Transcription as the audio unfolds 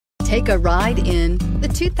Take a ride in the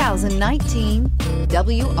 2019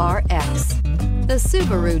 WRX. The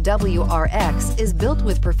Subaru WRX is built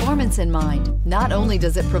with performance in mind. Not only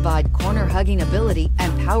does it provide corner-hugging ability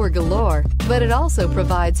and power galore, but it also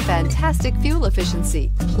provides fantastic fuel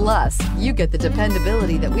efficiency. Plus, you get the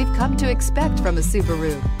dependability that we've come to expect from a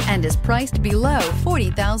Subaru, and is priced below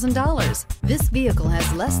 $40,000. This vehicle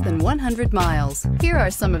has less than 100 miles. Here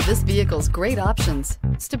are some of this vehicle's great options: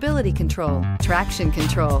 stability control, traction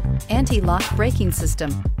control, anti-lock braking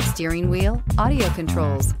system, steering wheel audio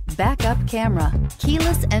controls, backup camera,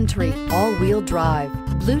 keyless entry, all-wheel drive,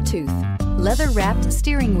 Bluetooth, leather-wrapped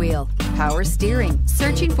steering wheel, power steering.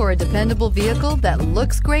 Searching for a dependable vehicle that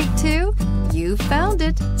looks great too? You found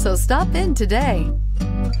it, so stop in today.